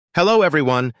Hello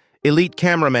everyone, Elite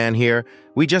Cameraman here.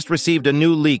 We just received a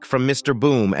new leak from Mr.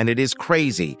 Boom and it is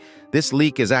crazy. This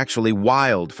leak is actually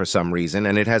wild for some reason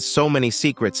and it has so many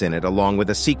secrets in it along with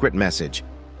a secret message.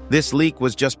 This leak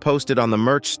was just posted on the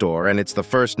merch store and it's the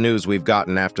first news we've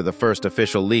gotten after the first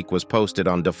official leak was posted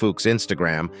on Dafook's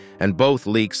Instagram, and both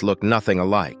leaks look nothing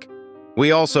alike.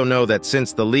 We also know that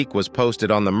since the leak was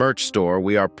posted on the merch store,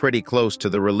 we are pretty close to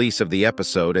the release of the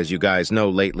episode. As you guys know,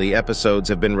 lately episodes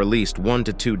have been released 1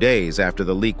 to 2 days after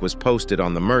the leak was posted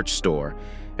on the merch store,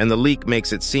 and the leak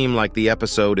makes it seem like the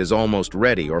episode is almost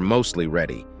ready or mostly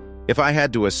ready. If I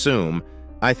had to assume,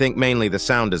 I think mainly the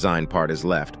sound design part is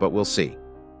left, but we'll see.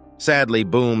 Sadly,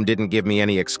 Boom didn't give me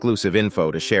any exclusive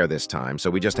info to share this time, so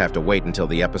we just have to wait until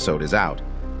the episode is out.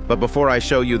 But before I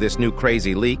show you this new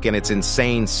crazy leak and its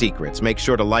insane secrets, make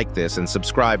sure to like this and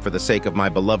subscribe for the sake of my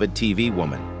beloved TV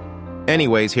woman.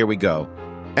 Anyways, here we go.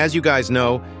 As you guys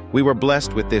know, we were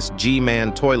blessed with this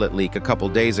G-Man toilet leak a couple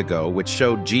days ago, which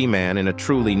showed G-Man in a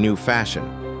truly new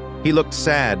fashion. He looked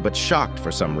sad but shocked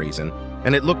for some reason,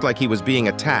 and it looked like he was being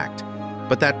attacked.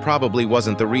 But that probably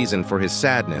wasn't the reason for his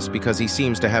sadness, because he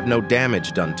seems to have no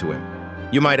damage done to him.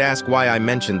 You might ask why I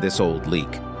mentioned this old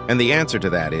leak, and the answer to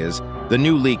that is, the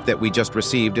new leak that we just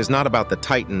received is not about the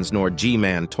Titans nor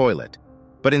G-Man toilet,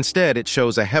 but instead it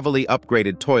shows a heavily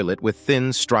upgraded toilet with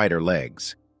thin Strider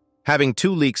legs. Having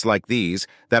two leaks like these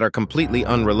that are completely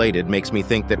unrelated makes me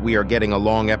think that we are getting a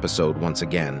long episode once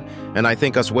again, and I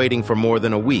think us waiting for more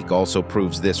than a week also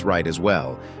proves this right as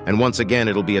well. And once again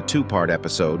it'll be a two-part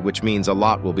episode, which means a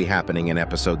lot will be happening in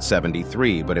episode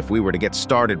 73, but if we were to get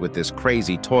started with this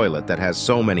crazy toilet that has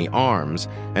so many arms,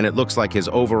 and it looks like his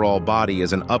overall body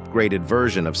is an upgraded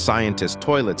version of Scientist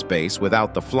Toilet's base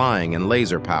without the flying and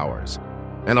laser powers.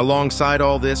 And alongside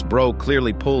all this, bro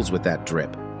clearly pulls with that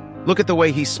drip. Look at the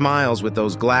way he smiles with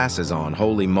those glasses on,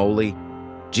 holy moly.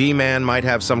 G-Man might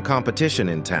have some competition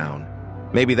in town.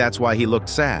 Maybe that's why he looked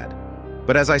sad.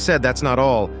 But as I said, that's not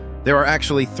all. There are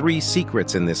actually 3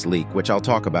 secrets in this leak, which I'll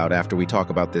talk about after we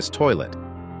talk about this toilet.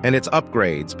 And it's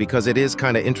upgrades, because it is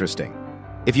kinda interesting.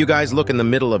 If you guys look in the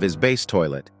middle of his base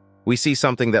toilet, we see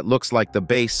something that looks like the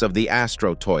base of the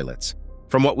Astro toilets.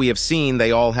 From what we have seen,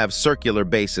 they all have circular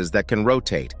bases that can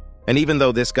rotate. And even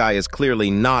though this guy is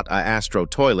clearly not a Astro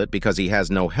toilet because he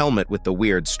has no helmet with the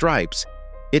weird stripes,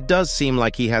 it does seem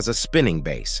like he has a spinning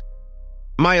base.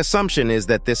 My assumption is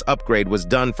that this upgrade was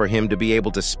done for him to be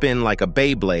able to spin like a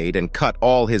Beyblade and cut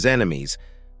all his enemies.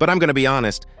 But I'm gonna be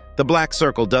honest, the black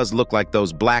circle does look like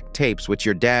those black tapes which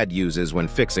your dad uses when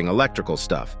fixing electrical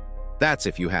stuff. That's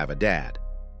if you have a dad.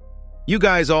 You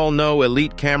guys all know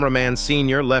Elite Cameraman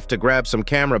Sr. left to grab some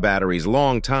camera batteries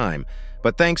long time,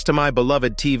 but thanks to my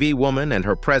beloved TV woman and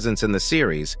her presence in the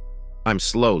series, I'm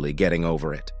slowly getting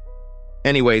over it.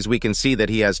 Anyways, we can see that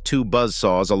he has 2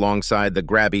 buzzsaws alongside the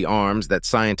grabby arms that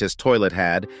Scientist Toilet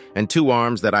had, and 2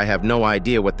 arms that I have no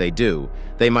idea what they do.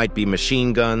 They might be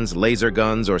machine guns, laser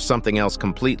guns, or something else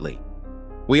completely.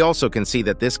 We also can see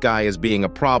that this guy is being a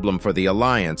problem for the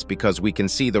Alliance because we can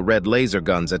see the red laser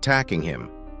guns attacking him.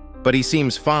 But he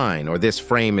seems fine, or this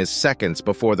frame is seconds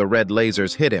before the red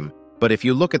lasers hit him. But if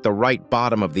you look at the right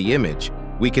bottom of the image,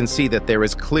 we can see that there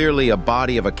is clearly a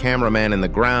body of a cameraman in the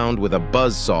ground with a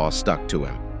buzzsaw stuck to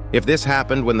him. If this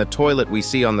happened when the toilet we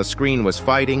see on the screen was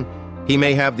fighting, he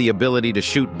may have the ability to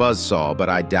shoot buzzsaw, but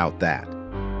I doubt that.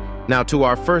 Now to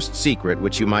our first secret,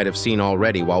 which you might have seen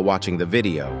already while watching the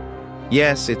video.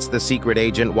 Yes, it's the secret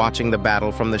agent watching the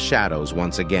battle from the shadows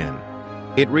once again.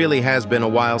 It really has been a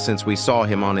while since we saw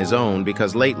him on his own,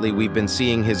 because lately we've been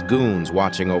seeing his goons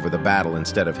watching over the battle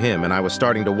instead of him, and I was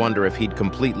starting to wonder if he'd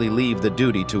completely leave the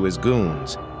duty to his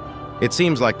goons. It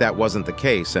seems like that wasn't the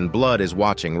case, and Blood is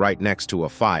watching right next to a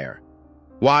fire.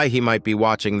 Why he might be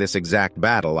watching this exact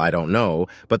battle, I don't know,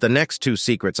 but the next 2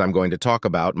 secrets I'm going to talk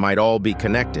about might all be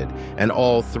connected, and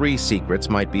all 3 secrets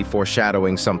might be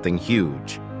foreshadowing something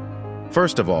huge.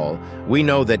 First of all, we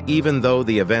know that even though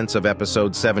the events of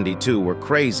episode 72 were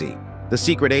crazy, the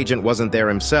secret agent wasn't there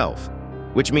himself,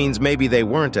 which means maybe they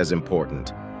weren't as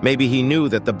important. Maybe he knew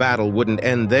that the battle wouldn't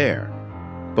end there.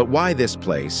 But why this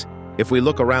place? If we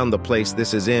look around the place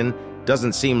this is in,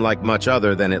 doesn't seem like much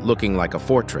other than it looking like a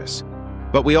fortress.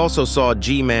 But we also saw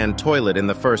G-Man Toilet in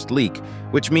the first leak,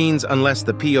 which means unless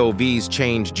the POVs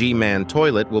change, G-Man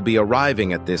Toilet will be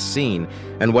arriving at this scene,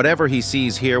 and whatever he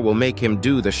sees here will make him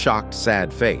do the shocked,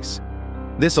 sad face.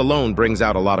 This alone brings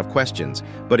out a lot of questions,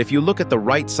 but if you look at the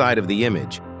right side of the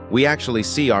image, we actually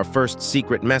see our first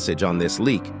secret message on this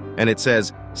leak, and it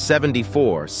says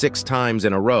 74 6 times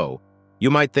in a row.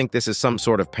 You might think this is some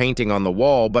sort of painting on the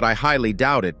wall, but I highly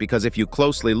doubt it, because if you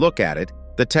closely look at it,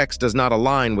 The text does not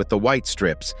align with the white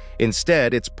strips.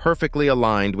 Instead, it's perfectly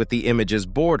aligned with the image's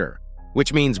border,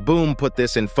 which means Boom put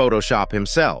this in Photoshop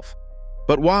himself.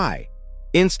 But why?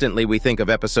 Instantly, we think of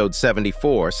episode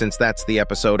 74, since that's the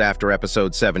episode after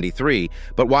episode 73,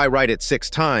 but why write it 6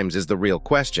 times is the real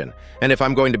question. And if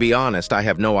I'm going to be honest, I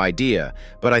have no idea,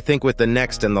 but I think with the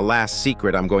next and the last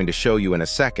secret I'm going to show you in a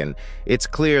second, it's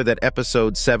clear that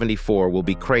episode 74 will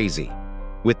be crazy.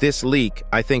 With this leak,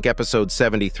 I think episode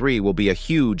 73 will be a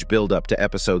huge build-up to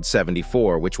episode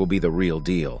 74, which will be the real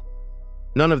deal.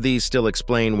 None of these still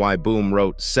explain why Boom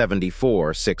wrote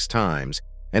 74 6 times,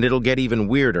 and it'll get even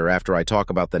weirder after I talk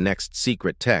about the next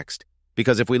secret text,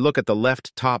 because if we look at the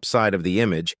left top side of the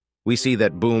image, we see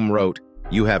that Boom wrote,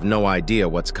 "You have no idea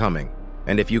what's coming."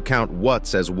 And if you count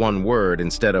what's as one word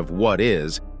instead of what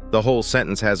is, the whole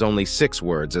sentence has only 6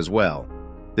 words as well.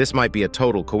 This might be a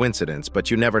total coincidence, but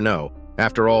you never know.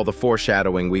 After all the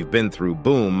foreshadowing we've been through,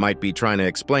 Boom might be trying to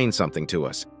explain something to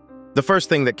us. The first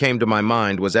thing that came to my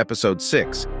mind was episode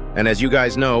 6, and as you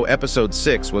guys know, episode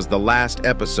 6 was the last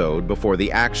episode before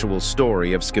the actual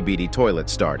story of Skibidi Toilet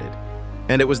started.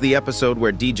 And it was the episode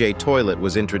where DJ Toilet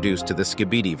was introduced to the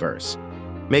Skibidi-verse.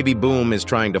 Maybe Boom is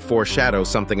trying to foreshadow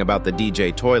something about the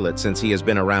DJ Toilet since he has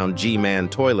been around G-Man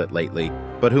Toilet lately,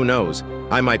 but who knows?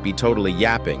 I might be totally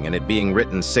yapping, and it being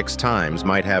written 6 times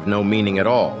might have no meaning at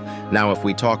all. Now if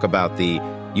we talk about the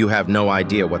 "you have no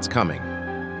idea what's coming,"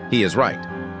 he is right.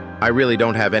 I really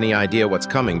don't have any idea what's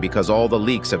coming because all the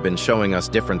leaks have been showing us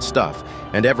different stuff,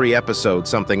 and every episode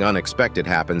something unexpected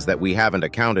happens that we haven't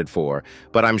accounted for,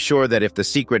 but I'm sure that if the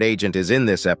secret agent is in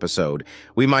this episode,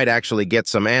 we might actually get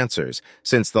some answers,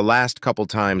 since the last couple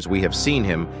times we have seen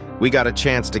him, we got a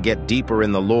chance to get deeper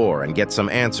in the lore and get some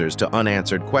answers to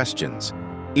unanswered questions.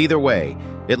 Either way,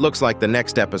 it looks like the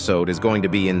next episode is going to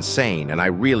be insane, and I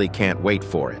really can't wait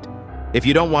for it. If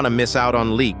you don't want to miss out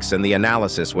on leaks and the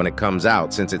analysis when it comes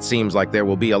out, since it seems like there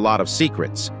will be a lot of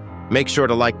secrets, make sure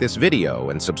to like this video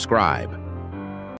and subscribe.